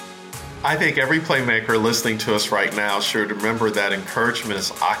I think every playmaker listening to us right now should remember that encouragement is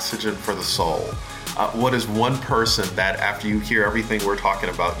oxygen for the soul. What is one person that after you hear everything we're talking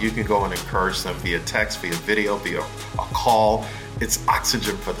about, you can go and encourage them via text, via video, via a call? It's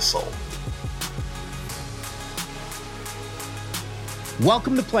oxygen for the soul.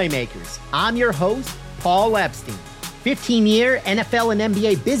 Welcome to Playmakers. I'm your host, Paul Epstein, 15-year NFL and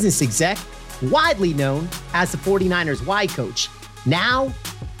NBA business exec, widely known as the 49ers Y coach. Now,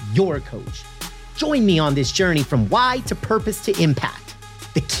 your coach. Join me on this journey from why to purpose to impact.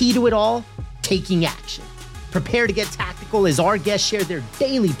 The key to it all, taking action. Prepare to get tactical as our guests share their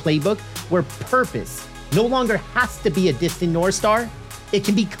daily playbook where purpose no longer has to be a distant North Star. It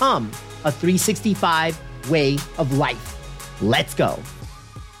can become a 365 way of life. Let's go.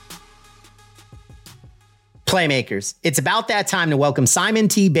 Playmakers, it's about that time to welcome Simon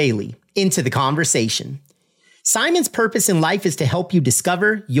T. Bailey into the conversation. Simon's purpose in life is to help you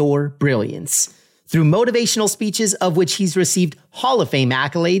discover your brilliance. Through motivational speeches, of which he's received Hall of Fame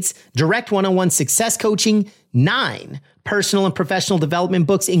accolades, direct one-on-one success coaching, 9 personal and professional development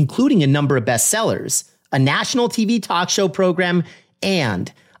books, including a number of bestsellers, a national TV talk show program,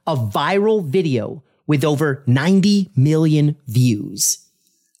 and a viral video with over 90 million views.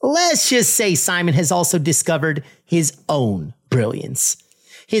 Let's just say Simon has also discovered his own brilliance.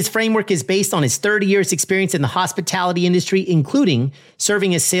 His framework is based on his 30 years experience in the hospitality industry, including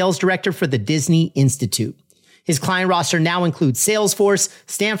serving as sales director for the Disney Institute. His client roster now includes Salesforce,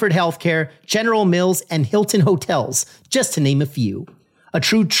 Stanford Healthcare, General Mills, and Hilton Hotels, just to name a few. A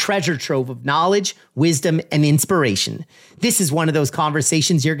true treasure trove of knowledge, wisdom, and inspiration. This is one of those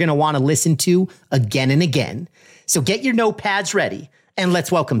conversations you're going to want to listen to again and again. So get your notepads ready, and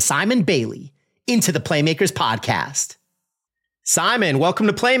let's welcome Simon Bailey into the Playmakers podcast. Simon, welcome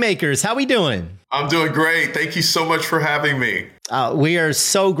to Playmakers. How we doing? I'm doing great. Thank you so much for having me. We are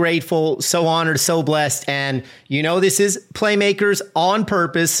so grateful, so honored, so blessed. And you know, this is Playmakers on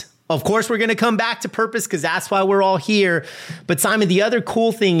purpose. Of course, we're going to come back to purpose because that's why we're all here. But Simon, the other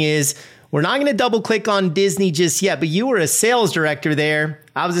cool thing is we're not going to double click on Disney just yet, but you were a sales director there.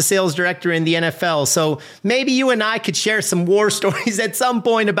 I was a sales director in the NFL. So maybe you and I could share some war stories at some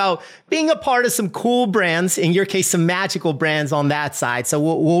point about being a part of some cool brands, in your case, some magical brands on that side. So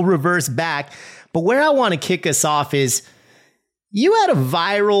we'll reverse back. But where I want to kick us off is you had a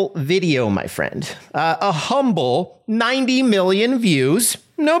viral video, my friend, a humble 90 million views.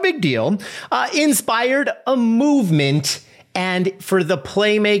 No big deal. Inspired a movement. And for the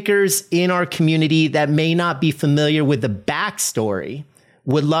playmakers in our community that may not be familiar with the backstory,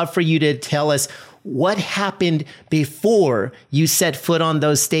 would love for you to tell us what happened before you set foot on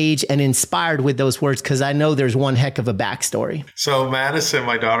those stage and inspired with those words, because I know there's one heck of a backstory. So Madison,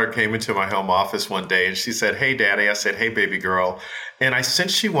 my daughter, came into my home office one day and she said, "Hey, Daddy." I said, "Hey, baby girl." And I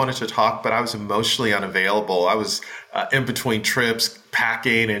sensed she wanted to talk, but I was emotionally unavailable. I was in between trips,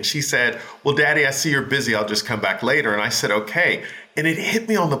 packing. And she said, "Well, Daddy, I see you're busy. I'll just come back later." And I said, "Okay." And it hit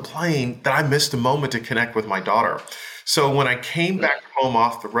me on the plane that I missed a moment to connect with my daughter. So when I came back home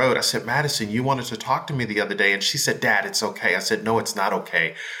off the road, I said, "Madison, you wanted to talk to me the other day." And she said, "Dad, it's okay." I said, "No, it's not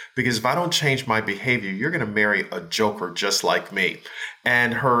okay. Because if I don't change my behavior, you're going to marry a joker just like me."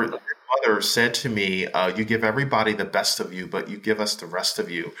 And her mother said to me, "You give everybody the best of you, but you give us the rest of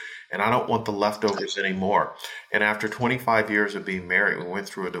you. And I don't want the leftovers anymore." And after 25 years of being married, we went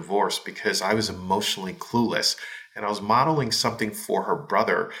through a divorce because I was emotionally clueless. And I was modeling something for her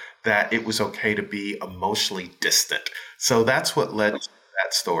brother that it was okay to be emotionally distant. So that's what led to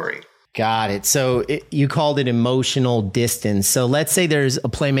that story. Got it. So you called it emotional distance. So let's say there's a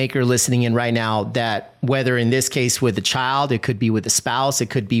playmaker listening in right now that, whether in this case with a child, it could be with a spouse, it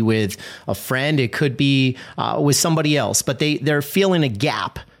could be with a friend, it could be with somebody else, but they're feeling a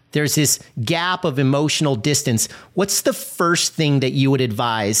gap. There's this gap of emotional distance. What's the first thing that you would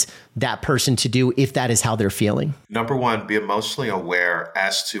advise that person to do if that is how they're feeling? Number one, be emotionally aware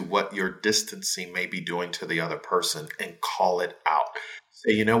as to what your distancing may be doing to the other person and call it out.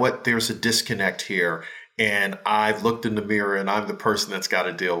 Say, "You know what? There's a disconnect here. And I've looked in the mirror and I'm the person that's got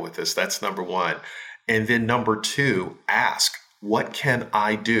to deal with this." That's number one. And then number two, ask, what can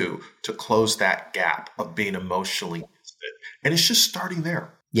I do to close that gap of being emotionally distant? And it's just starting there.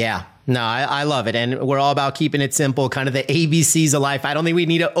 Yeah, no, I love it. And we're all about keeping it simple, kind of the ABCs of life. I don't think we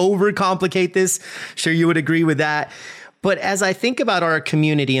need to overcomplicate this. Sure, you would agree with that. But as I think about our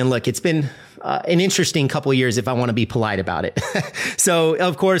community, and look, it's been an interesting couple of years, if I want to be polite about it. So,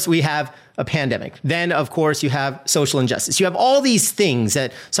 of course, we have a pandemic. Then, of course, you have social injustice. You have all these things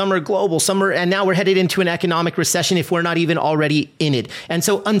that some are global, and now we're headed into an economic recession if we're not even already in it. And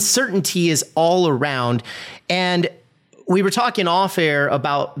so uncertainty is all around. And we were talking off air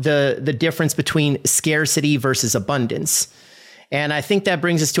about the difference between scarcity versus abundance. And I think that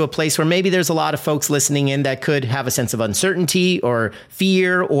brings us to a place where maybe there's a lot of folks listening in that could have a sense of uncertainty or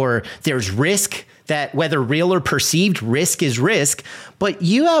fear, or there's risk, that whether real or perceived, risk is risk. But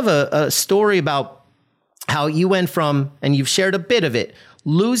you have a story about how you went from, and you've shared a bit of it,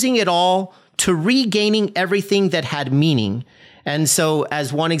 losing it all to regaining everything that had meaning. And so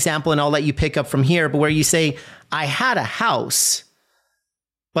as one example, and I'll let you pick up from here, but where you say, I had a house,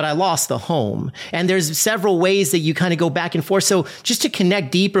 but I lost the home. And there's several ways that you kind of go back and forth. So just to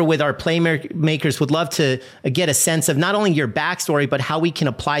connect deeper with our playmakers, would love to get a sense of not only your backstory, but how we can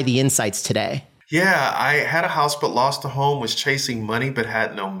apply the insights today. Yeah, I had a house but lost a home, was chasing money but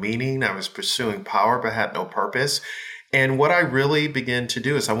had no meaning. I was pursuing power but had no purpose. And what I really began to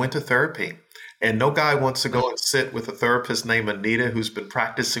do is I went to therapy. And no guy wants to go and sit with a therapist named Anita who's been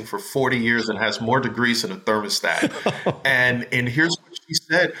practicing for 40 years and has more degrees than a thermostat. And here's what she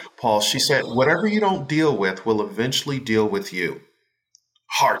said, Paul. She said, whatever you don't deal with will eventually deal with you.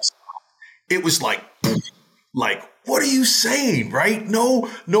 Hearts. It was like, what are you saying, right? No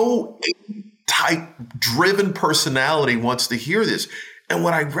type driven personality wants to hear this. And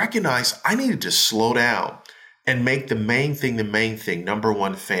what I recognized, I needed to slow down and make the main thing. Number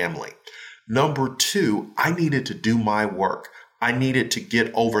one, family. Number two, I needed to do my work. I needed to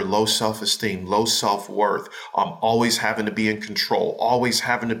get over low self-esteem, low self-worth. Always having to be in control, always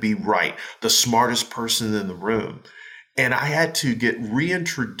having to be right, the smartest person in the room. And I had to get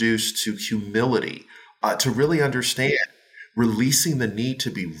reintroduced to humility, to really understand releasing the need to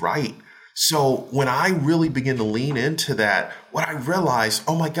be right. So when I really began to lean into that, what I realized,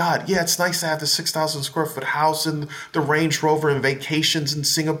 oh my God, yeah, it's nice to have the 6,000 square foot house and the Range Rover and vacations in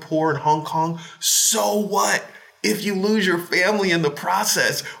Singapore and Hong Kong. So what if you lose your family in the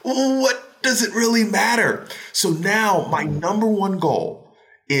process? What does it really matter? So now my number one goal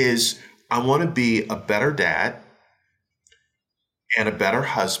is I want to be a better dad and a better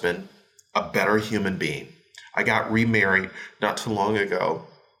husband, a better human being. I got remarried not too long ago.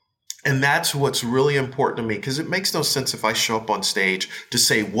 And that's what's really important to me, because it makes no sense if I show up on stage to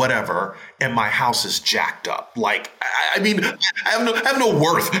say whatever and my house is jacked up. Like, I mean, I have no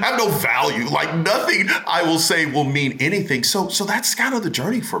worth. I have no value. Like, nothing I will say will mean anything. So that's kind of the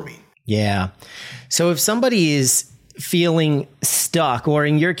journey for me. Yeah. So if somebody is feeling stuck, or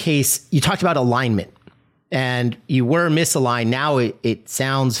in your case, you talked about alignment, and you were misaligned. Now it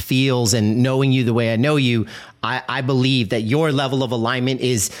sounds, feels, and knowing you the way I know you, I believe that your level of alignment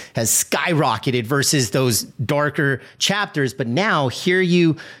has skyrocketed versus those darker chapters. But now hear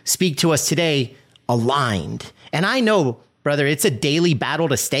you speak to us today, aligned. And I know, brother, it's a daily battle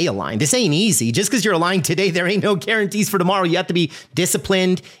to stay aligned. This ain't easy. Just because you're aligned today, there ain't no guarantees for tomorrow. You have to be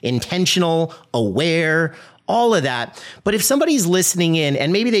disciplined, intentional, aware, all of that. But if somebody's listening in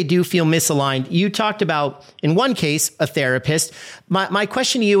and maybe they do feel misaligned, you talked about, in one case, a therapist. My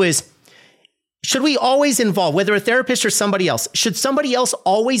question to you is, should we always involve, whether a therapist or somebody else, should somebody else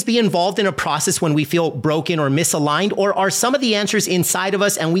always be involved in a process when we feel broken or misaligned? Or are some of the answers inside of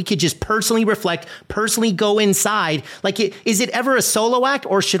us and we could just personally reflect, personally go inside? Like, is it ever a solo act,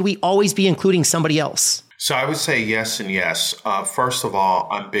 or should we always be including somebody else? So I would say yes and yes. First of all,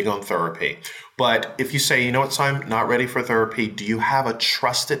 I'm big on therapy. But if you say, you know what, I'm not ready for therapy, do you have a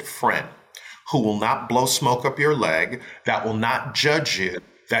trusted friend who will not blow smoke up your leg, that will not judge you,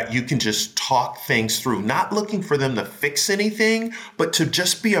 that you can just talk things through, not looking for them to fix anything, but to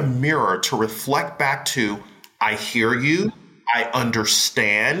just be a mirror to reflect back to, I hear you, I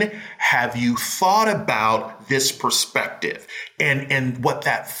understand. Have you thought about this perspective? And what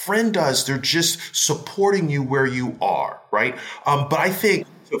that friend does, they're just supporting you where you are, right? But I think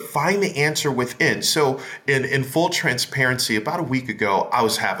to find the answer within. So in full transparency, about a week ago, I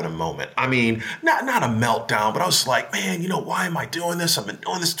was having a moment. I mean, not a meltdown, but I was like, man, why am I doing this? I've been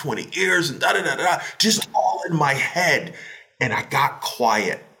doing this 20 years and just all in my head. And I got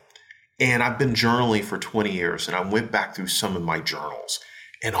quiet. And I've been journaling for 20 years, and I went back through some of my journals.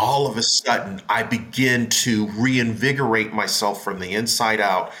 And all of a sudden, I began to reinvigorate myself from the inside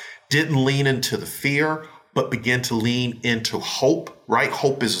out. Didn't lean into the fear, but began to lean into hope, right?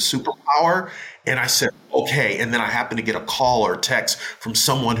 Hope is a superpower. And I said, okay. And then I happened to get a call or a text from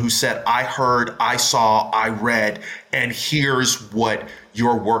someone who said, I heard, I saw, I read, and here's what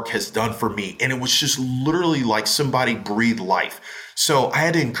your work has done for me. And it was just literally like somebody breathed life. So I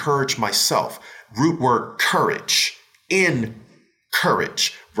had to encourage myself. Root word courage,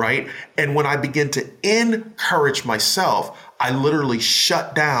 encourage, right? And when I began to encourage myself, I literally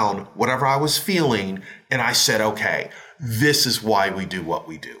shut down whatever I was feeling. And I said, okay, this is why we do what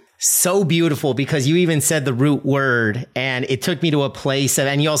we do. So beautiful, because you even said the root word and it took me to a place of,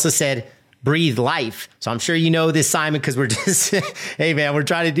 and you also said breathe life. So I'm sure you know this, Simon, because we're just, hey man, we're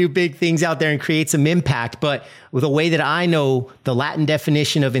trying to do big things out there and create some impact. But with the way that I know the Latin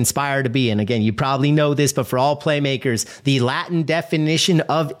definition of inspire to be, and again, you probably know this, but for all playmakers, the Latin definition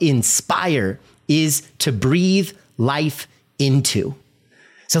of inspire is to breathe life into.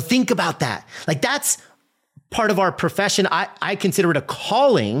 So think about that. Like, that's part of our profession. I consider it a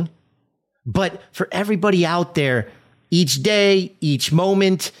calling, but for everybody out there, each day, each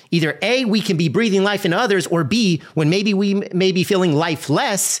moment, either A, we can be breathing life into others, or B, when maybe we may be feeling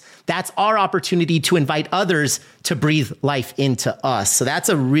lifeless, that's our opportunity to invite others to breathe life into us. So that's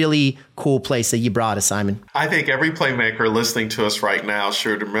a really cool place that you brought us, Simon. I think every playmaker listening to us right now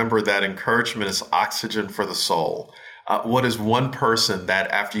should remember that encouragement is oxygen for the soul. What is one person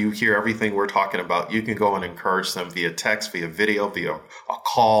that after you hear everything we're talking about, you can go and encourage them via text, via video, via a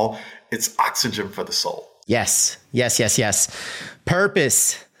call? It's oxygen for the soul. Yes.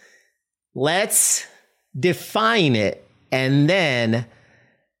 Purpose. Let's define it. And then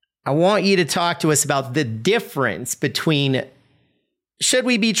I want you to talk to us about the difference between, should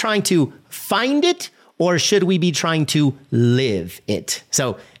we be trying to find it or should we be trying to live it?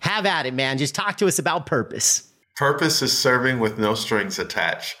 So have at it, man. Just talk to us about purpose. Purpose is serving with no strings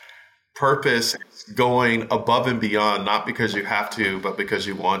attached. Purpose is going above and beyond, not because you have to, but because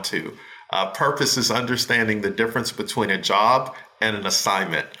you want to. Purpose is understanding the difference between a job and an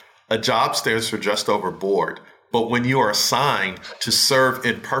assignment. A job stands for just over board. But when you are assigned to serve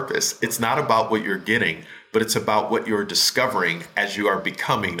in purpose, it's not about what you're getting, but it's about what you're discovering as you are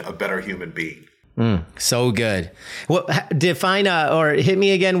becoming a better human being. So good. Well, define or hit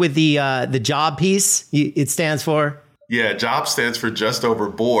me again with the job piece. It stands for? Yeah, job stands for just over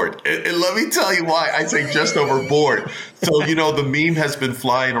board. And let me tell you why I say just over board. So, the meme has been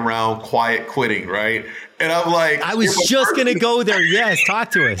flying around, quiet quitting, right? And I'm like, I was just going to go there. Yes.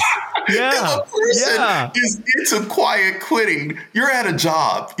 Talk to us. Yeah. If a person is into quiet quitting, you're at a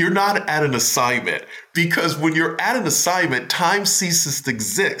job. You're not at an assignment. Because when you're at an assignment, time ceases to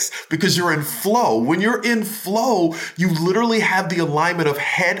exist because you're in flow. When you're in flow, you literally have the alignment of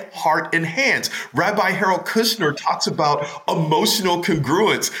head, heart, and hands. Rabbi Harold Kushner talks about emotional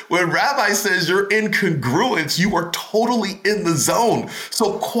congruence. When Rabbi says you're in congruence, you are totally in the zone.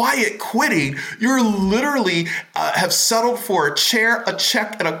 So quiet quitting, you're literally have settled for a chair, a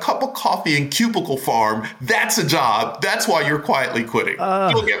check, and a cup of coffee in Cubicle Farm. That's a job. That's why you're quietly quitting.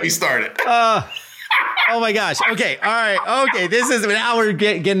 Don't get me started. Oh my gosh. Okay. All right. Okay. This is now we're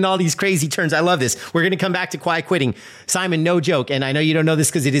getting all these crazy turns. I love this. We're going to come back to quiet quitting. Simon, no joke. And I know you don't know this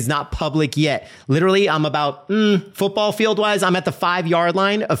because it is not public yet. Literally, I'm about football field wise. I'm at the 5-yard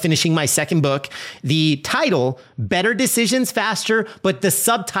line of finishing my second book. The title, Better Decisions Faster, but the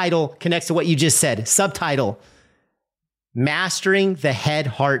subtitle connects to what you just said. Subtitle, Mastering the Head,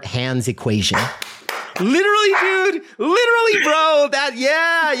 Heart, Hands Equation. Literally, dude. Literally, bro.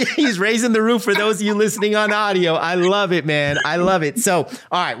 He's raising the roof for those of you listening on audio. I love it, man. I love it. So,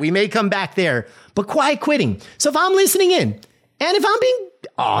 all right, we may come back there, but quiet quitting. So if I'm listening in, and if I'm being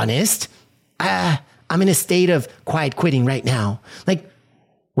honest, I'm in a state of quiet quitting right now. Like,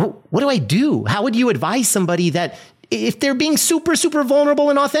 what do I do? How would you advise somebody that if they're being super, super vulnerable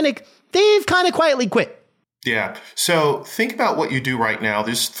and authentic, they've kind of quietly quit? Yeah. So think about what you do right now.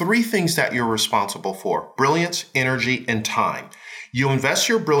 There's 3 things that you're responsible for: brilliance, energy, and time. You invest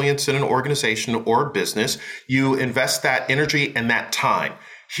your brilliance in an organization or a business. You invest that energy and that time.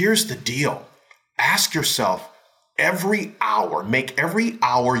 Here's the deal. Ask yourself every hour, make every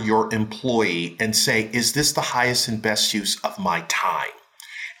hour your employee and say, is this the highest and best use of my time?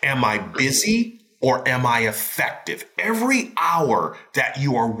 Am I busy? Or am I effective? Every hour that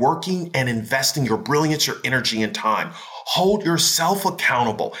you are working and investing your brilliance, your energy, and time, hold yourself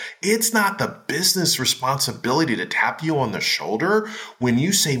accountable. It's not the business responsibility to tap you on the shoulder when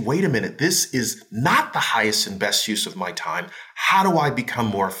you say, wait a minute, this is not the highest and best use of my time. How do I become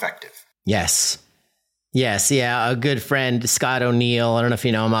more effective? Yes. Yeah. A good friend, Scott O'Neill. I don't know if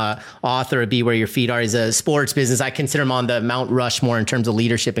you know him, author of Be Where Your Feet Are. He's a sports business. I consider him on the Mount Rushmore in terms of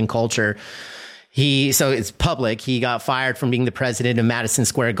leadership and culture. So it's public. He got fired from being the president of Madison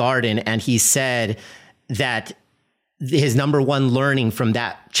Square Garden. And he said that his number one learning from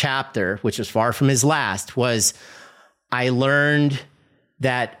that chapter, which was far from his last, was I learned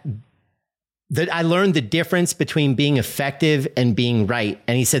the difference between being effective and being right.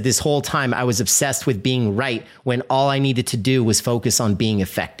 And he said this whole time I was obsessed with being right when all I needed to do was focus on being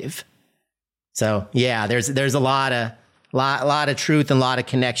effective. So yeah, there's a lot of Lot of truth and a lot of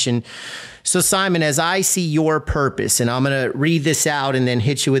connection. So Simon, as I see your purpose, and I'm going to read this out and then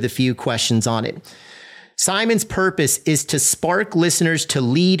hit you with a few questions on it. Simon's purpose is to spark listeners to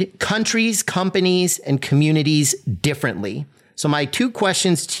lead countries, companies, and communities differently. So my two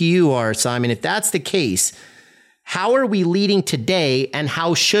questions to you are, Simon, if that's the case, how are we leading today and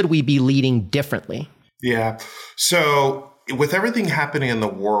how should we be leading differently? Yeah. So with everything happening in the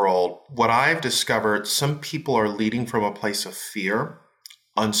world, what I've discovered, some people are leading from a place of fear,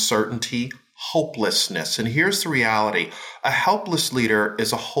 uncertainty, hopelessness. And here's the reality. A helpless leader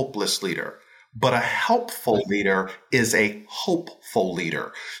is a hopeless leader. But a helpful leader is a hopeful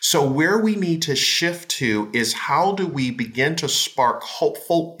leader. So where we need to shift to is how do we begin to spark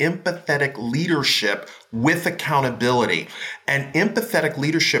hopeful, empathetic leadership with accountability? And empathetic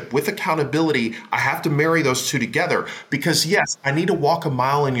leadership with accountability, I have to marry those two together because yes, I need to walk a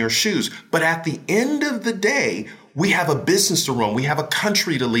mile in your shoes. But at the end of the day, we have a business to run. We have a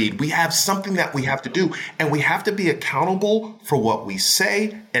country to lead. We have something that we have to do, and we have to be accountable for what we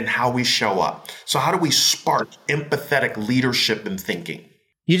say and how we show up. So how do we spark empathetic leadership and thinking?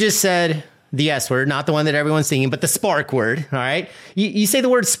 You just said the S word, not the one that everyone's thinking, but the spark word. All right. You say the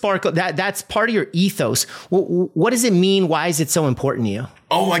word spark. That's part of your ethos. What does it mean? Why is it so important to you?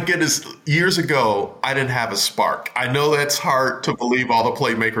 Oh my goodness. Years ago, I didn't have a spark. I know that's hard to believe, all the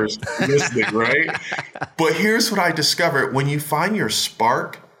playmakers listening, right? But here's what I discovered. When you find your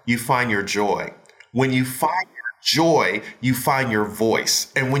spark, you find your joy. When you find your joy, you find your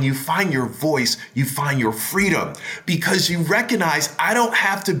voice. And when you find your voice, you find your freedom because you recognize I don't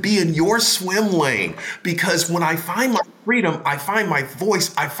have to be in your swim lane, because when I find my freedom, I find my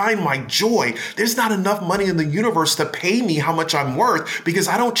voice, I find my joy. There's not enough money in the universe to pay me how much I'm worth because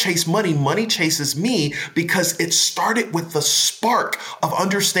I don't chase money. Money chases me because it started with the spark of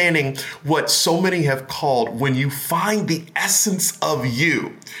understanding what so many have called when you find the essence of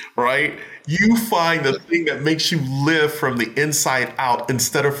you, right? You find the thing that makes you live from the inside out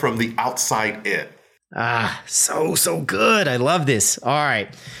instead of from the outside in. So good. I love this. All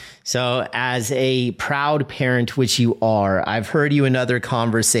right. So as a proud parent, which you are, I've heard you in other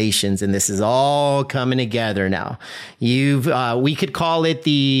conversations, and this is all coming together now. We could call it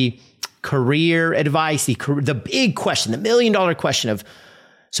the career advice, the big question, the $1 million question of,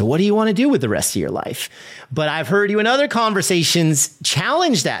 so what do you want to do with the rest of your life? But I've heard you in other conversations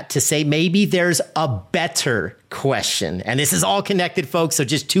challenge that to say maybe there's a better question. And this is all connected, folks. So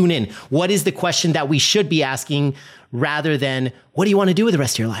just tune in. What is the question that we should be asking rather than what do you want to do with the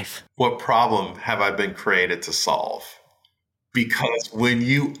rest of your life? What problem have I been created to solve? Because when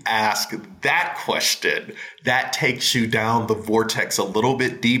you ask that question, that takes you down the vortex a little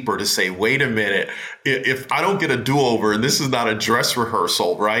bit deeper to say, wait a minute, if I don't get a do-over, and this is not a dress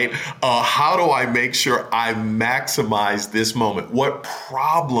rehearsal, right? How do I make sure I maximize this moment? What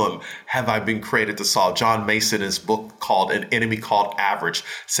problem have I been created to solve? John Mason, in his book called An Enemy Called Average,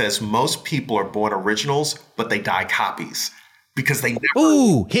 says most people are born originals, but they die copies because they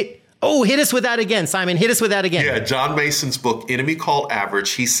never... Hit us with that again, Simon. Hit us with that again. Yeah, John Mason's book, Enemy Called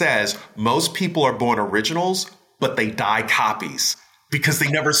Average, he says most people are born originals, but they die copies because they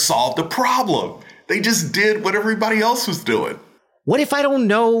never solved a problem. They just did what everybody else was doing. What if I don't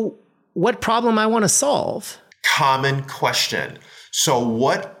know what problem I want to solve? Common question. So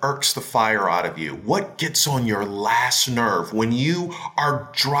what irks the fire out of you? What gets on your last nerve when you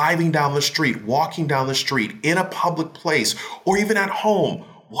are driving down the street, walking down the street, in a public place, or even at home?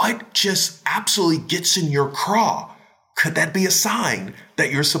 What just absolutely gets in your craw? Could that be a sign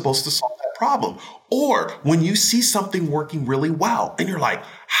that you're supposed to solve that problem? Or when you see something working really well and you're like,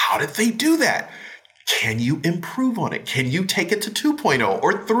 how did they do that? Can you improve on it? Can you take it to 2.0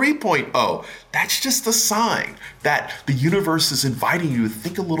 or 3.0? That's just a sign that the universe is inviting you to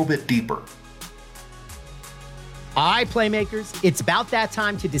think a little bit deeper. All right, Playmakers, it's about that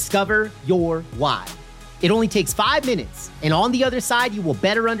time to discover your why. It only takes 5 minutes, and on the other side, you will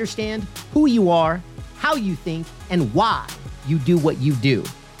better understand who you are, how you think, and why you do what you do.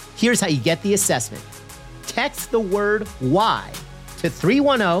 Here's how you get the assessment. Text the word why to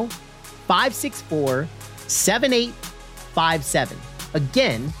 310-564-7857.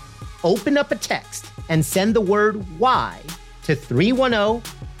 Again, open up a text and send the word why to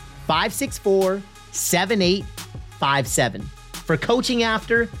 310-564-7857. For coaching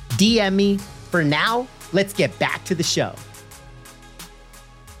after, DM me. For now, let's get back to the show.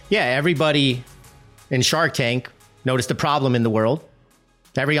 Yeah, everybody in Shark Tank noticed a problem in the world.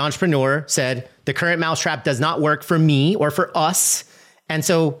 Every entrepreneur said, the current mousetrap does not work for me or for us. And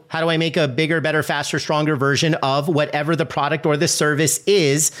so how do I make a bigger, better, faster, stronger version of whatever the product or the service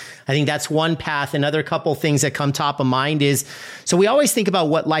is? I think that's one path. Another couple things that come top of mind is, so we always think about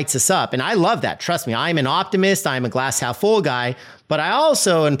what lights us up. And I love that. Trust me, I'm an optimist. I'm a glass half full guy. But I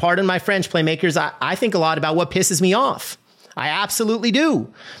also, and pardon my French, playmakers, I think a lot about what pisses me off. I absolutely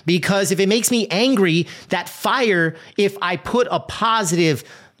do. Because if it makes me angry, that fire, if I put a positive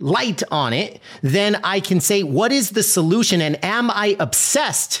light on it, then I can say, what is the solution? And am I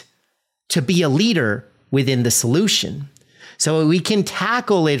obsessed to be a leader within the solution? So we can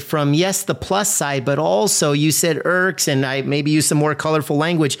tackle it from, yes, the plus side, but also you said irks, and I maybe use some more colorful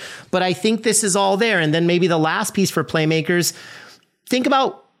language, but I think this is all there. And then maybe the last piece for playmakers, think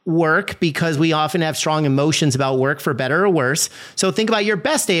about work, because we often have strong emotions about work, for better or worse. So think about your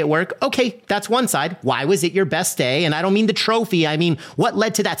best day at work. Okay, that's one side. Why was it your best day? And I don't mean the trophy. I mean, what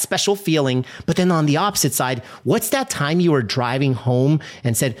led to that special feeling? But then on the opposite side, what's that time you were driving home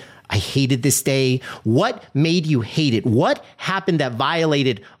and said, I hated this day? What made you hate it? What happened that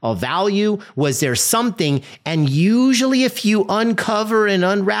violated a value? Was there something? And usually if you uncover and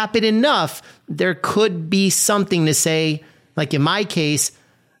unwrap it enough, there could be something to say, like in my case,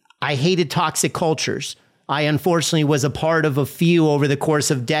 I hated toxic cultures. I unfortunately was a part of a few over the course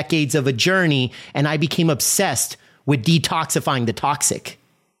of decades of a journey, and I became obsessed with detoxifying the toxic,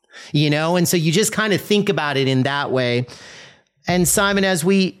 and so you just kind of think about it in that way. And Simon, as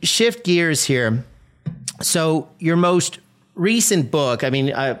we shift gears here, so your most recent book, at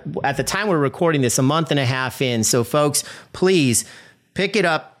the time we're recording this, a month and a half in. So folks, please pick it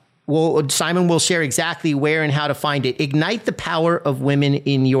up. Simon will share exactly where and how to find it. Ignite the Power of Women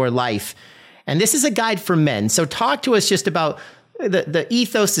in Your Life. And this is a guide for men. So talk to us just about the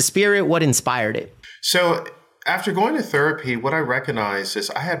ethos, the spirit, what inspired it. So after going to therapy, what I recognized is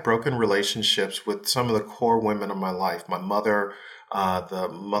I had broken relationships with some of the core women in my life. My mother, the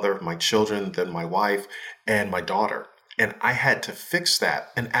mother of my children, then my wife, and my daughter. And I had to fix that.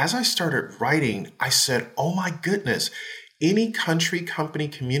 And as I started writing, I said, oh my goodness, any country, company,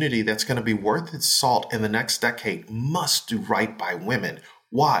 community that's going to be worth its salt in the next decade must do right by women.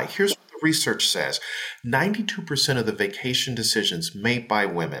 Why? Here's what the research says. 92% of the vacation decisions made by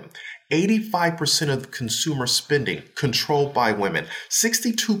women, 85% of consumer spending controlled by women,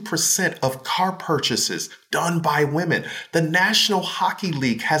 62% of car purchases done by women. The National Hockey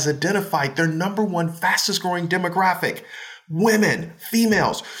League has identified their number one fastest growing demographic. Women,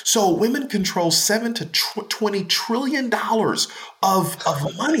 females. So women control $7 to $20 trillion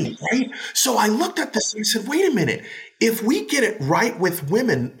of money, right? So I looked at this and I said, wait a minute. If we get it right with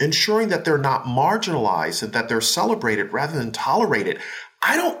women, ensuring that they're not marginalized and that they're celebrated rather than tolerated,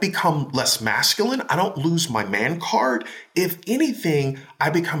 I don't become less masculine. I don't lose my man card. If anything, I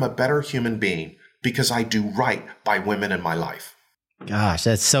become a better human being because I do right by women in my life. Gosh,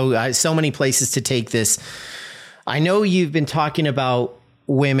 that's so many places to take this. I know you've been talking about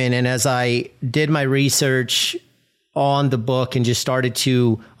women, and as I did my research on the book and just started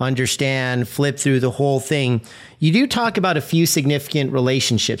to understand, flip through the whole thing, you do talk about a few significant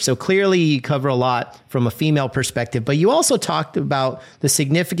relationships. So clearly you cover a lot from a female perspective, but you also talked about the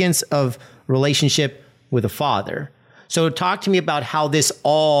significance of relationship with a father. So talk to me about how this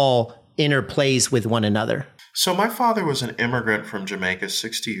all interplays with one another. So my father was an immigrant from Jamaica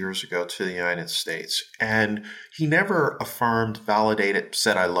 60 years ago to the United States, and he never affirmed, validated,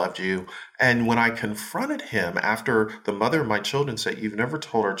 said, I loved you. And when I confronted him after the mother of my children said, you've never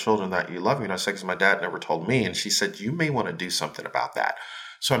told our children that you love me, and I said, because my dad never told me. And she said, you may want to do something about that.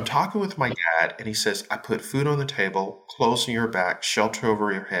 So I'm talking with my dad, and he says, I put food on the table, clothes on your back, shelter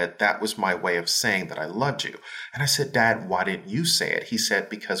over your head. That was my way of saying that I loved you. And I said, Dad, why didn't you say it? He said,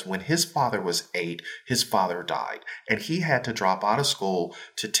 because when his father was 8, his father died, and he had to drop out of school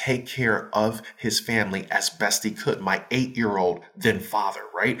to take care of his family as best he could. My 8-year-old then father,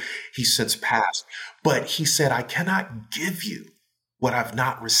 right? He's since passed. But he said, I cannot give you what I've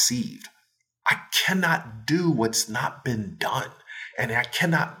not received. I cannot do what's not been done. And I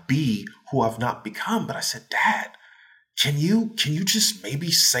cannot be who I've not become. But I said, Dad, can you just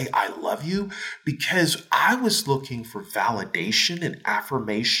maybe say I love you? Because I was looking for validation and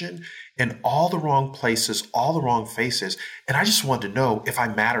affirmation in all the wrong places, all the wrong faces. And I just wanted to know if I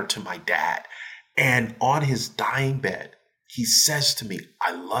mattered to my dad. And on his dying bed, he says to me,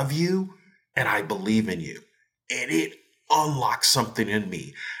 I love you and I believe in you. And it unlocked something in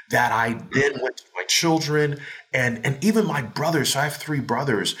me that I then went to my children and even my brothers. So I have 3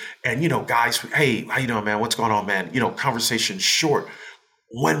 brothers, and, guys, hey, how you doing, man? What's going on, man? Conversation short.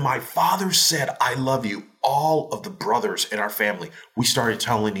 When my father said, I love you, all of the brothers in our family, we started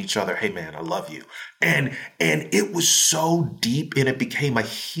telling each other, hey man, I love you. And it was so deep, and it became a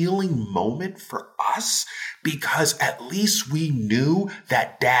healing moment for us because at least we knew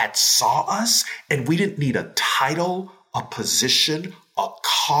that dad saw us, and we didn't need a title, a position, a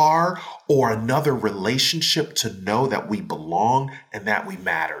car, or another relationship to know that we belong and that we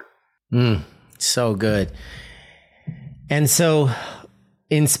mattered. So good. And so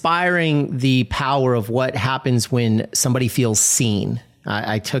inspiring the power of what happens when somebody feels seen.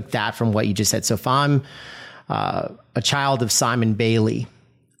 I took that from what you just said. So if I'm a child of Simon Bailey,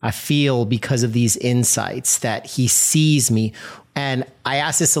 I feel because of these insights that he sees me. And I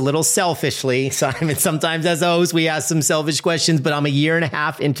ask this a little selfishly, Simon. Sometimes as a host, we ask some selfish questions, but I'm a year and a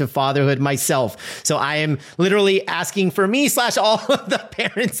half into fatherhood myself. So I am literally asking for me / all of the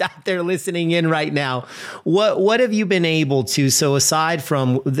parents out there listening in right now. What have you been able to, so aside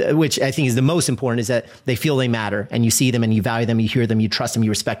from, which I think is the most important, is that they feel they matter and you see them and you value them, you hear them, you trust them, you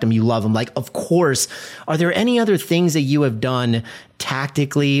respect them, you love them. Like, of course, are there any other things that you have done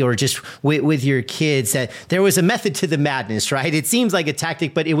tactically or just with your kids that there was a method to the madness, right? It seems like a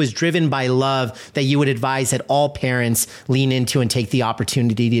tactic, but it was driven by love that you would advise that all parents lean into and take the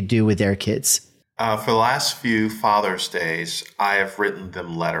opportunity to do with their kids? For the last few Father's Days, I have written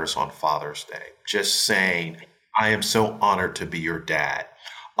them letters on Father's Day, just saying, I am so honored to be your dad.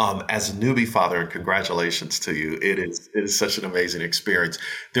 As a newbie father, and congratulations to you. It is such an amazing experience.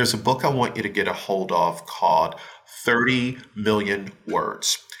 There's a book I want you to get a hold of called 30 Million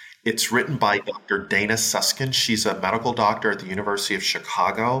Words. It's written by Dr. Dana Susskind. She's a medical doctor at the University of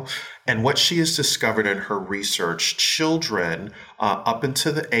Chicago. And what she has discovered in her research, children up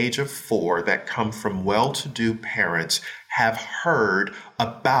until the age of 4 that come from well-to-do parents have heard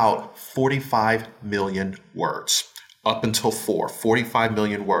about 45 million words. Up until 4, 45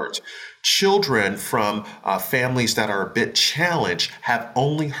 million words. Children from families that are a bit challenged have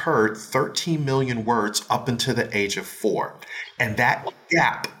only heard 13 million words up until the age of 4. And that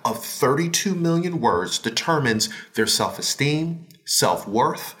gap of 32 million words determines their self-esteem,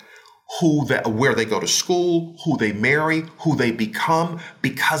 self-worth, where they go to school, who they marry, who they become,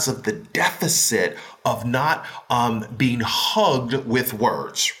 because of the deficit of not being hugged with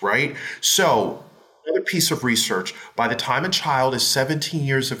words, right? So, another piece of research, by the time a child is 17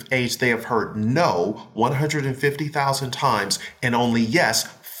 years of age, they have heard no 150,000 times and only yes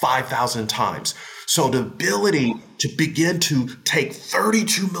 5,000 times. So the ability to begin to take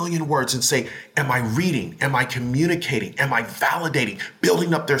 32 million words and say, am I reading? Am I communicating? Am I validating?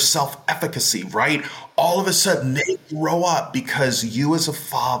 Building up their self-efficacy, right? All of a sudden they grow up because you as a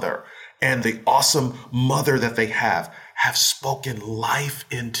father and the awesome mother that they have spoken life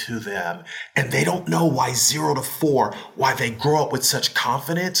into them. And they don't know why 0 to 4, why they grow up with such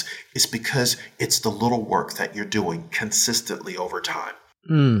confidence, is because it's the little work that you're doing consistently over time.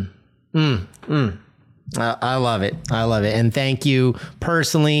 I love it. I love it. And thank you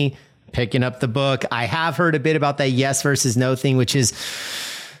personally picking up the book. I have heard a bit about that yes versus no thing, which is,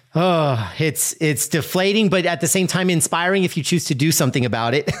 it's deflating, but at the same time inspiring if you choose to do something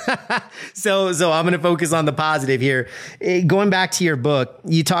about it. So I'm going to focus on the positive here. Going back to your book,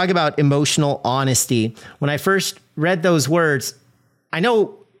 you talk about emotional honesty. When I first read those words, I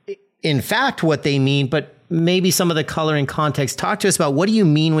know in fact what they mean, but maybe some of the color and context. Talk to us about, what do you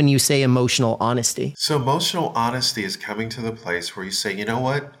mean when you say emotional honesty? So emotional honesty is coming to the place where you say, you know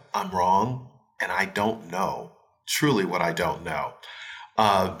what? I'm wrong and I don't know truly what I don't know.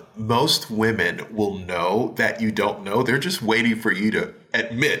 Most women will know that you don't know. They're just waiting for you to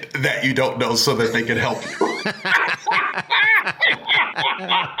admit that you don't know so that they can help you.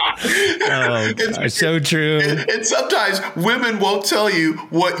 Oh, gosh, so true. And sometimes women won't tell you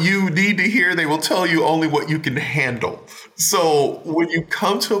what you need to hear. They will tell you only what you can handle. So when you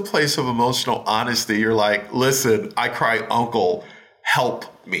come to a place of emotional honesty, you're like, listen, I cry uncle, help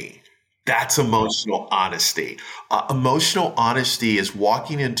me. That's emotional honesty. Emotional honesty is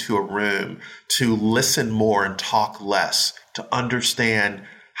walking into a room to listen more and talk less, to understand,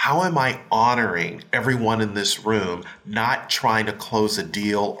 how am I honoring everyone in this room, not trying to close a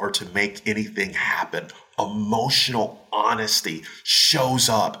deal or to make anything happen. Emotional honesty shows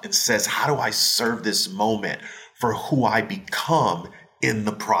up and says, how do I serve this moment for who I become in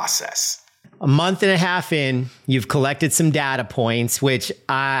the process? A month and a half in, you've collected some data points, which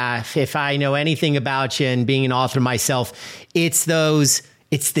if I know anything about you and being an author myself, it's those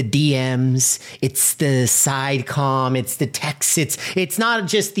It's the DMs, it's the side comm, it's the texts. It's not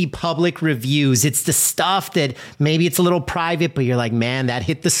just the public reviews. It's the stuff that maybe it's a little private, but you're like, man, that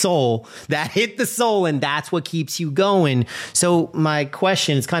hit the soul. That hit the soul, and that's what keeps you going. So my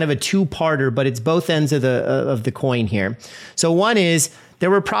question is kind of a two-parter, but it's both ends of the coin here. So one is,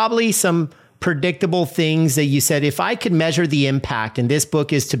 there were probably some predictable things that you said, if I could measure the impact and this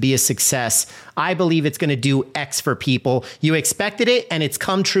book is to be a success, I believe it's going to do X for people. You expected it and it's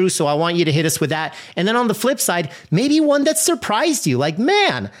come true. So I want you to hit us with that. And then on the flip side, maybe one that surprised you, like,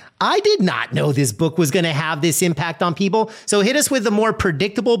 man, I did not know this book was going to have this impact on people. So hit us with the more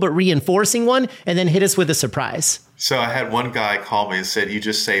predictable but reinforcing one, and then hit us with a surprise. So I had one guy call me and said, you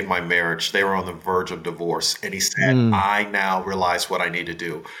just saved my marriage. They were on the verge of divorce. And he said, I now realize what I need to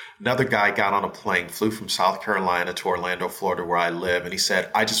do. Another guy got on a plane, flew from South Carolina to Orlando, Florida, where I live. And he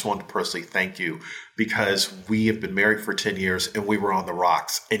said, I just wanted to personally thank you because we have been married for 10 years and we were on the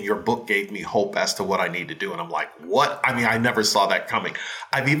rocks. And your book gave me hope as to what I need to do. And I'm like, what? I mean, I never saw that coming.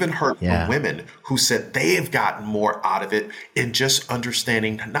 I've even heard from women who said they have gotten more out of it in just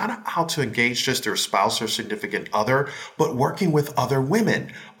understanding not how to engage just their spouse or significant other, but working with other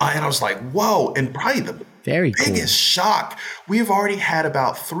women. And I was like, whoa. And probably the biggest shock, we have already had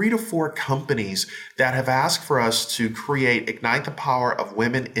about 3 to 4 companies that have asked for us to create Ignite the Power of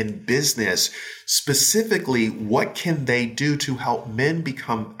Women in Business. Specifically, what can they do to help men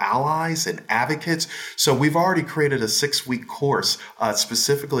become allies and advocates? So we've already created a 6-week course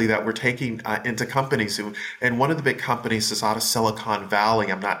specifically that we're taking into companies. And one of the big companies is out of Silicon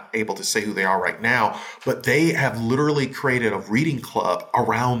Valley. I'm not able to say who they are right now, but they have literally created a reading club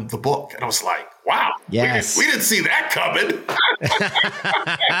around the book. And I was like, wow, yes. we didn't see that coming.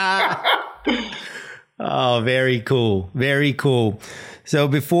 Oh, very cool. Very cool. So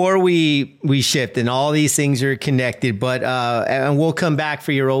before we shift, and all these things are connected, but and we'll come back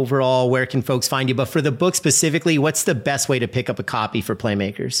for your overall, where can folks find you? But for the book specifically, what's the best way to pick up a copy for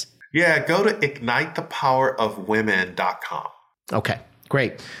Playmakers? Yeah, go to ignitethepowerofwomen.com. Okay,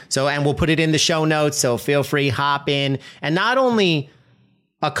 great. So, and we'll put it in the show notes. So feel free, hop in, and not only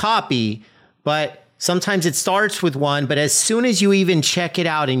a copy, but sometimes it starts with one, but as soon as you even check it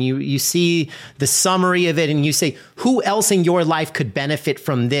out and you see the summary of it and you say, who else in your life could benefit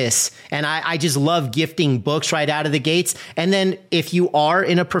from this? And I just love gifting books right out of the gates. And then if you are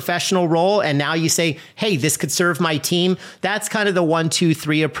in a professional role and now you say, hey, this could serve my team, that's kind of the 1, 2,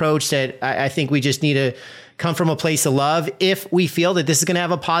 3 approach that I think we just need to come from a place of love. If we feel that this is going to have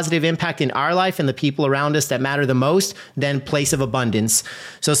a positive impact in our life and the people around us that matter the most, then place of abundance.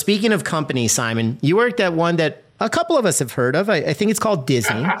 So speaking of companies, Simon, you worked at one that a couple of us have heard of. I think it's called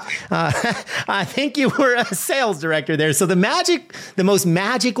Disney. I think you were a sales director there. So the most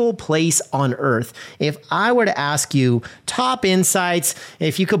magical place on earth. If I were to ask you top insights,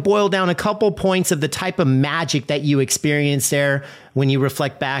 if you could boil down a couple points of the type of magic that you experienced there when you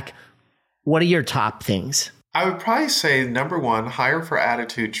reflect back, what are your top things? I would probably say, number one, hire for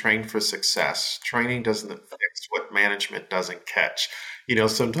attitude, train for success. Training doesn't fix what management doesn't catch. You know,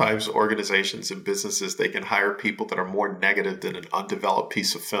 sometimes organizations and businesses, they can hire people that are more negative than an undeveloped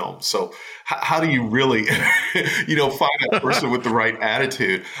piece of film. So how do you really, find that person with the right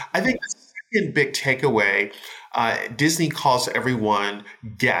attitude? I think the second big takeaway, Disney calls everyone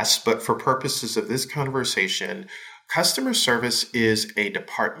guests, but for purposes of this conversation, customer service is a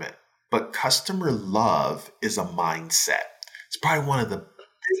department. But customer love is a mindset. It's probably one of the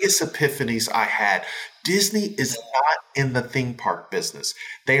biggest epiphanies I had. Disney is not in the theme park business.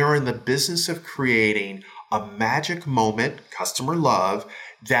 They are in the business of creating a magic moment, customer love,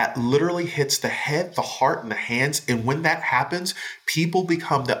 that literally hits the head, the heart, and the hands. And when that happens, people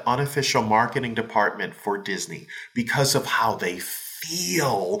become the unofficial marketing department for Disney because of how they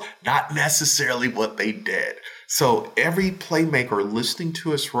feel, not necessarily what they did. So every playmaker listening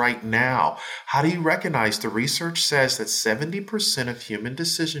to us right now, how do you recognize the research says that 70% of human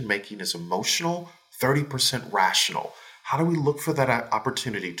decision making is emotional, 30% rational? How do we look for that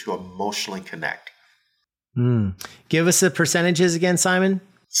opportunity to emotionally connect? Give us the percentages again, Simon.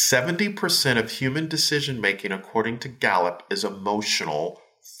 70% of human decision making, according to Gallup, is emotional,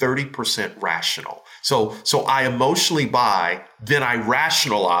 30% rational. So I emotionally buy, then I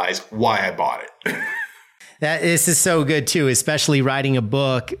rationalize why I bought it. This is so good too, especially writing a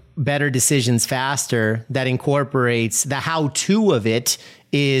book. better decisions faster that incorporates the how-to of it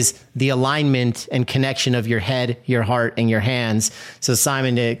is the alignment and connection of your head, your heart, and your hands. So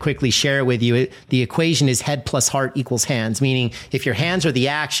Simon, to quickly share it with you, the equation is head plus heart equals hands, meaning if your hands are the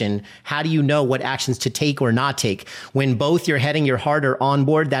action, how do you know what actions to take or not take? When both your head and your heart are on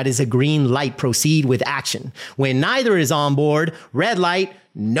board, that is a green light, proceed with action. When neither is on board, red light,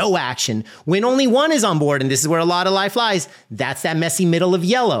 no action. When only one is on board, and this is where a lot of life lies, that's that messy middle of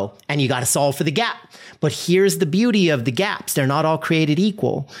yellow, and you got to solve for the gap. But here's the beauty of the gaps. They're not all created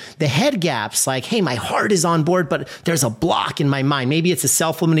equal. The head gaps, like, hey, my heart is on board, but there's a block in my mind. Maybe it's a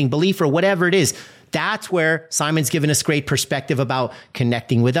self-limiting belief or whatever it is. That's where Simon's given us great perspective about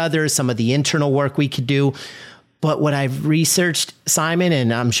connecting with others, some of the internal work we could do. But what I've researched, Simon,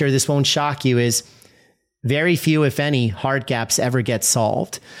 and I'm sure this won't shock you, is very few, if any, heart gaps ever get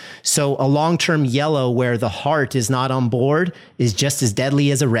solved. So a long-term yellow where the heart is not on board is just as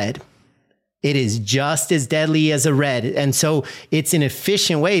deadly as a red. It is just as deadly as a red. And so it's an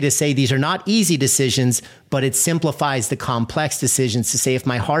efficient way to say these are not easy decisions, but it simplifies the complex decisions to say if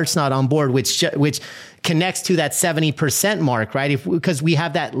my heart's not on board, which connects to that 70% mark, right? Because we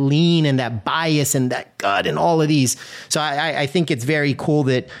have that lean and that bias and that gut and all of these. So I think it's very cool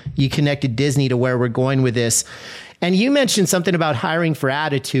that you connected Disney to where we're going with this. And you mentioned something about hiring for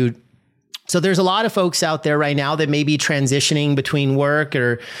attitude. So there's a lot of folks out there right now that may be transitioning between work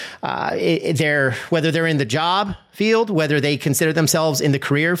or whether they're in the job field, whether they consider themselves in the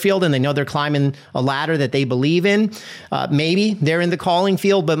career field and they know they're climbing a ladder that they believe in. Maybe they're in the calling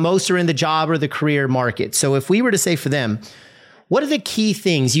field, but most are in the job or the career market. So if we were to say for them, what are the key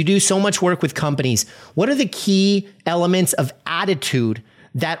things? You do so much work with companies. What are the key elements of attitude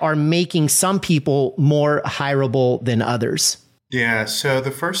that are making some people more hireable than others? Yeah. So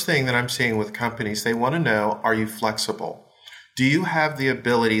the first thing that I'm seeing with companies, they want to know, are you flexible? Do you have the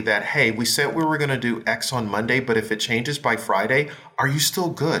ability that, hey, we said we were going to do X on Monday, but if it changes by Friday, are you still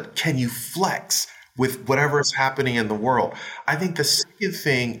good? Can you flex with whatever is happening in the world? I think the second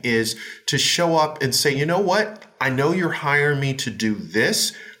thing is to show up and say, you know what? I know you're hiring me to do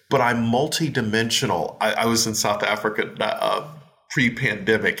this, but I'm multidimensional. I was in South Africa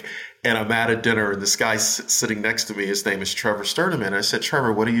pre-pandemic, and I'm at a dinner, and this guy sitting next to me, his name is Trevor Sturdeman. I said,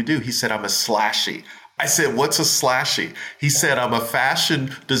 Trevor, what do you do? He said, I'm a slashy. I said, what's a slashy? He said, I'm a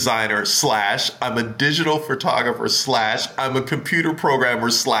fashion designer / I'm a digital photographer / I'm a computer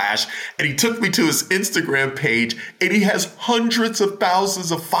programmer / and he took me to his Instagram page, and he has hundreds of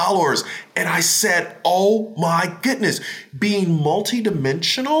thousands of followers. And I said, oh my goodness, being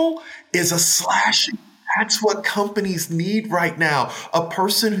multidimensional is a slashy. That's what companies need right now. A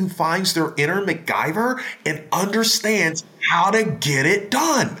person who finds their inner MacGyver and understands how to get it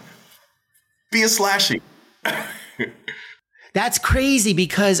done. Be a slashy. That's crazy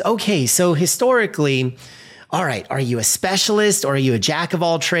because, okay, so historically, all right, are you a specialist or are you a jack of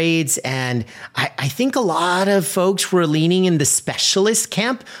all trades? And I think a lot of folks were leaning in the specialist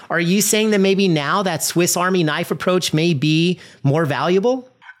camp. Are you saying that maybe now that Swiss Army knife approach may be more valuable?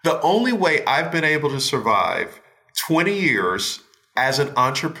 The only way I've been able to survive 20 years as an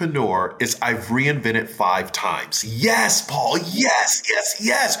entrepreneur is I've reinvented 5 times. Yes, Paul. Yes.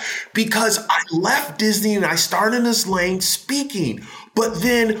 Because I left Disney and I started in this lane speaking. But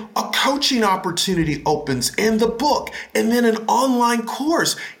then a coaching opportunity opens and the book and then an online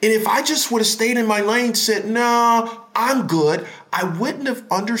course. And if I just would have stayed in my lane and said, no, I'm good, I wouldn't have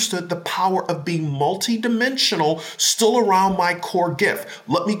understood the power of being multidimensional still around my core gift.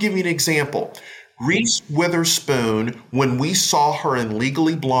 Let me give you an example. Reese Witherspoon, when we saw her in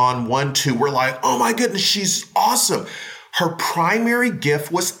Legally Blonde 1-2, we're like, oh my goodness, she's awesome. Her primary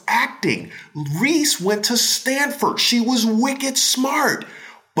gift was acting. Reese went to Stanford. She was wicked smart,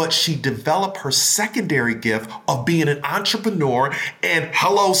 but she developed her secondary gift of being an entrepreneur and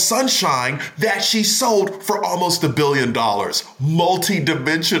Hello Sunshine that she sold for almost $1 billion.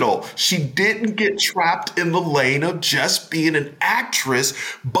 Multidimensional. She didn't get trapped in the lane of just being an actress,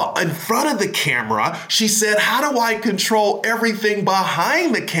 but in front of the camera, she said, how do I control everything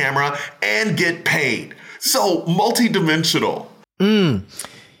behind the camera and get paid? So multidimensional.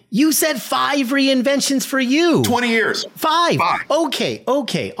 You said 5 reinventions for you. 20 years. 5. Okay.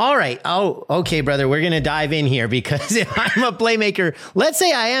 All right. Oh, okay, brother. We're going to dive in here because if I'm a playmaker, let's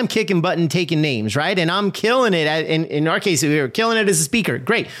say I am kicking butt and taking names, right? And I'm killing it. In our case, we're killing it as a speaker.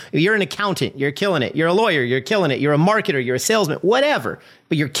 Great. You're an accountant. You're killing it. You're a lawyer. You're killing it. You're a marketer. You're a salesman, whatever,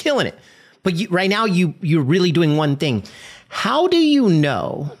 but you're killing it. But right now you're really doing one thing. How do you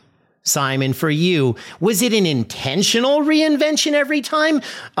know Simon, for you, was it an intentional reinvention every time?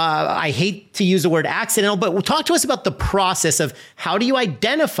 I hate to use the word accidental, but talk to us about the process of how do you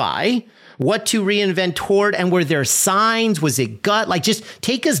identify what to reinvent toward, and were there signs? Was it gut? Like, just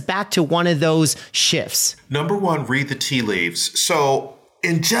take us back to one of those shifts. Number one, read the tea leaves. So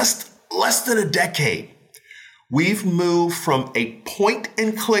in just less than a decade, we've moved from a point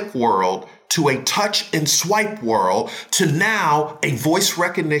and click world to a touch and swipe world to now a voice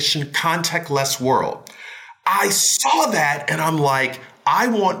recognition contactless world. I saw that and I'm like, I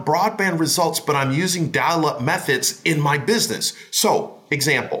want broadband results, but I'm using dial-up methods in my business. So,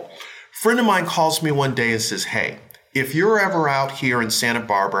 example, friend of mine calls me one day and says, hey, if you're ever out here in Santa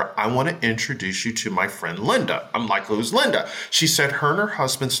Barbara, I want to introduce you to my friend Linda. I'm like, who's Linda? She said her and her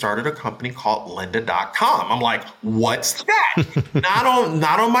husband started a company called lynda.com. I'm like, what's that?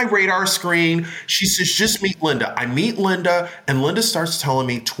 not on my radar screen. She says, just meet Linda. I meet Linda, and Linda starts telling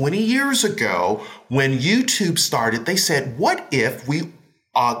me 20 years ago when YouTube started, they said, what if we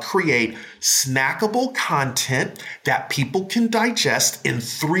create snackable content that people can digest in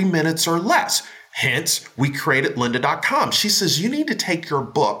 3 minutes or less? Hence, we created lynda.com. She says, you need to take your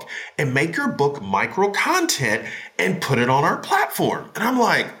book and make your book micro content and put it on our platform. And I'm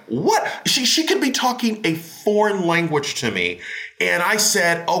like, what? She could be talking a foreign language to me. And I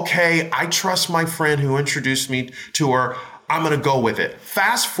said, okay, I trust my friend who introduced me to her. I'm going to go with it.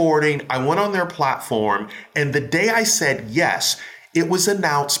 Fast forwarding, I went on their platform, and the day I said yes, it was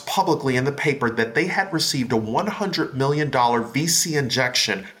announced publicly in the paper that they had received a $100 million VC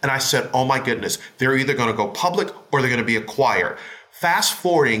injection. And I said, oh my goodness, they're either going to go public or they're going to be acquired. Fast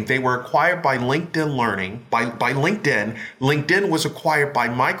forwarding, they were acquired by LinkedIn Learning, by LinkedIn. LinkedIn was acquired by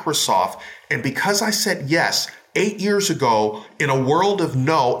Microsoft. And because I said yes 8 years ago in a world of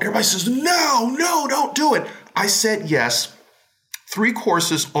no, everybody says, no, don't do it. I said yes. 3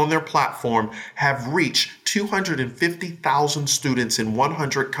 courses on their platform have reached 250,000 students in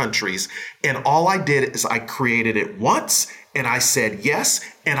 100 countries. And all I did is I created it once and I said yes.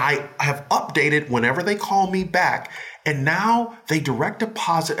 And I have updated whenever they call me back. And now they direct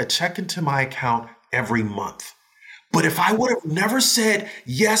deposit a check into my account every month. But if I would have never said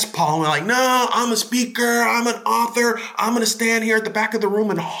yes, Paul, and like, no, I'm a speaker, I'm an author, I'm going to stand here at the back of the room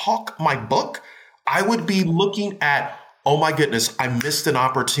and hawk my book, I would be looking at, oh my goodness, I missed an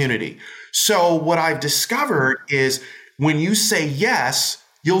opportunity. So what I've discovered is when you say yes,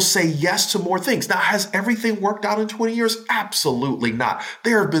 you'll say yes to more things. Now, has everything worked out in 20 years? Absolutely not.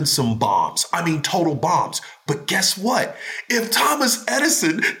 There have been some bombs. I mean, total bombs. But guess what? If Thomas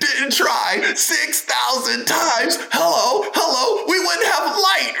Edison didn't try 6,000 times, hello, we wouldn't have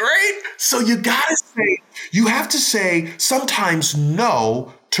light, right? So you have to say sometimes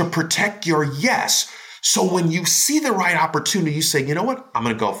no to protect your yes. So when you see the right opportunity, you say, you know what? I'm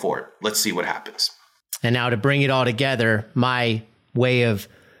going to go for it. Let's see what happens. And now to bring it all together, my way of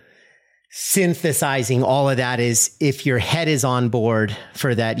synthesizing all of that is if your head is on board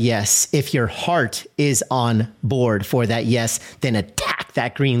for that yes, if your heart is on board for that yes, then attack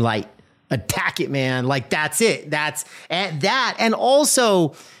that green light. Attack it, man. Like that's it. That's that. And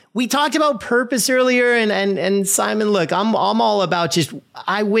also, we talked about purpose earlier, and Simon, look, I'm all about just,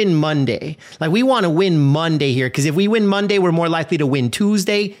 I win Monday. Like we want to win Monday here, because if we win Monday, we're more likely to win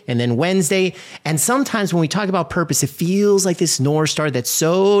Tuesday and then Wednesday. And sometimes when we talk about purpose, it feels like this North Star that's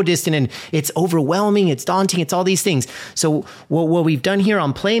so distant and it's overwhelming, it's daunting, it's all these things. So what we've done here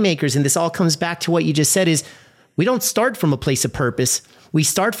on Playmakers, and this all comes back to what you just said, is we don't start from a place of purpose. We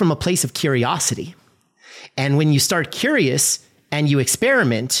start from a place of curiosity. And when you start curious, and you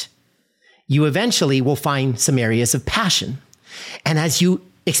experiment, you eventually will find some areas of passion. And as you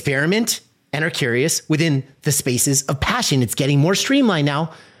experiment and are curious within the spaces of passion, it's getting more streamlined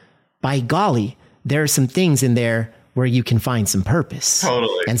now. By golly, there are some things in there where you can find some purpose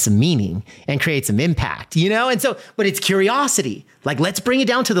and some meaning and create some impact, you know? And so, but it's curiosity. Like, let's bring it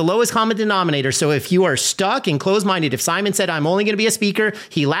down to the lowest common denominator. So if you are stuck and closed-minded, if Simon said, I'm only going to be a speaker,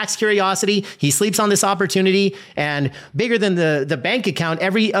 he lacks curiosity, he sleeps on this opportunity, and bigger than the bank account,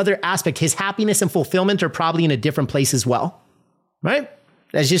 every other aspect, his happiness and fulfillment are probably in a different place as well, right?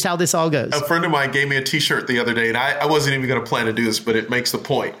 That's just how this all goes. A friend of mine gave me a t-shirt the other day, and I wasn't even going to plan to do this, but it makes the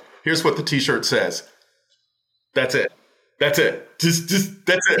point. Here's what the t-shirt says. That's it. That's it. Just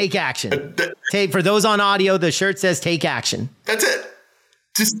that's it. Take action. For those on audio, the shirt says take action. That's it.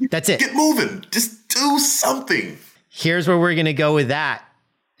 That's it. Get moving. Just do something. Here's where we're going to go with that,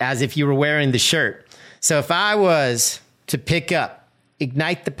 as if you were wearing the shirt. So if I was to pick up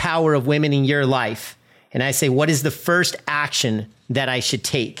Ignite the Power of Women in Your Life, and I say, what is the first action that I should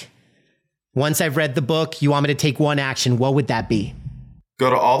take? Once I've read the book, you want me to take one action. What would that be? Go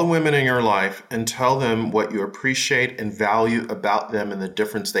to all the women in your life and tell them what you appreciate and value about them and the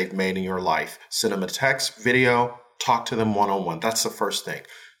difference they've made in your life. Send them a text, video, talk to them one-on-one. That's the first thing.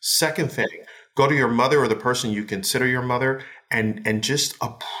 Second thing, go to your mother or the person you consider your mother and just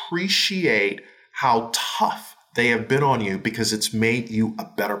appreciate how tough they have been on you because it's made you a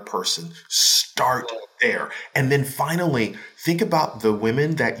better person. Start there. And then finally, think about the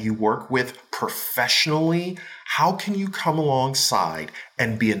women that you work with professionally. How can you come alongside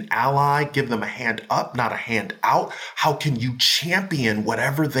and be an ally, give them a hand up, not a hand out? How can you champion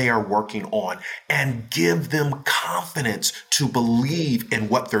whatever they are working on and give them confidence to believe in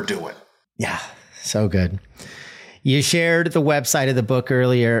what they're doing? Yeah, so good. You shared the website of the book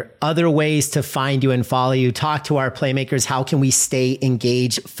earlier, other ways to find you and follow you. Talk to our playmakers. How can we stay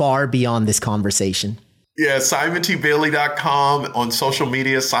engaged far beyond this conversation? Yeah, SimonTBailey.com. On social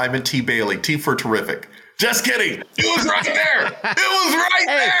media, Simon T. Bailey. T for terrific. Just kidding. It was right there. It was right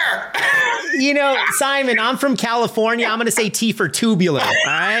there. You know, Simon, I'm from California. I'm going to say T for tubular. All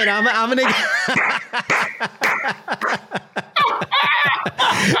right. I'm going to.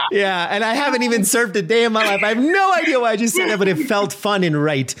 Yeah. And I haven't even surfed a day in my life. I have no idea why I just said that, but it felt fun and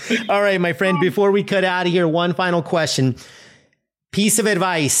right. All right, my friend, before we cut out of here, one final question. Piece of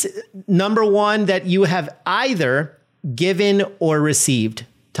advice. Number one that you have either given or received.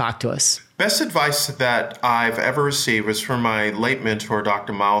 Talk to us. Best advice that I've ever received was from my late mentor,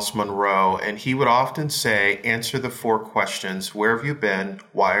 Dr. Miles Monroe, and he would often say, answer the 4 questions. Where have you been?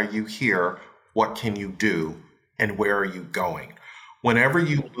 Why are you here? What can you do? And where are you going? Whenever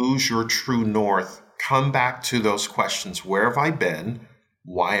you lose your true north, come back to those questions. Where have I been?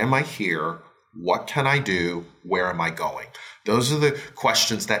 Why am I here? What can I do? Where am I going? Those are the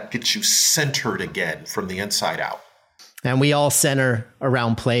questions that get you centered again from the inside out. And we all center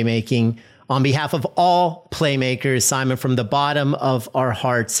around playmaking. On behalf of all playmakers, Simon, from the bottom of our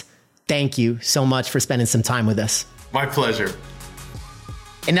hearts, thank you so much for spending some time with us. My pleasure.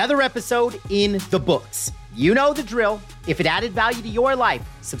 Another episode in the books. You know the drill. If it added value to your life,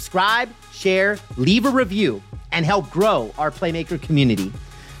 subscribe, share, leave a review, and help grow our Playmaker community.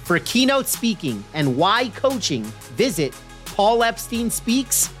 For keynote speaking and why coaching, visit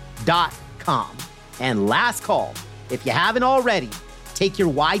paulepsteinspeaks.com. And last call, if you haven't already, take your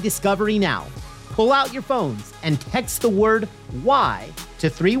Why Discovery now. Pull out your phones and text the word WHY to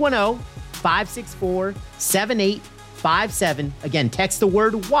 310-564-7857. Again, text the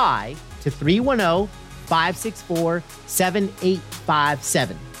word WHY to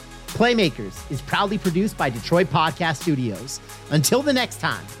 310-564-7857. Playmakers is proudly produced by Detroit Podcast Studios. Until the next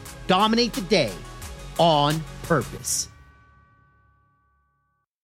time, dominate the day on purpose.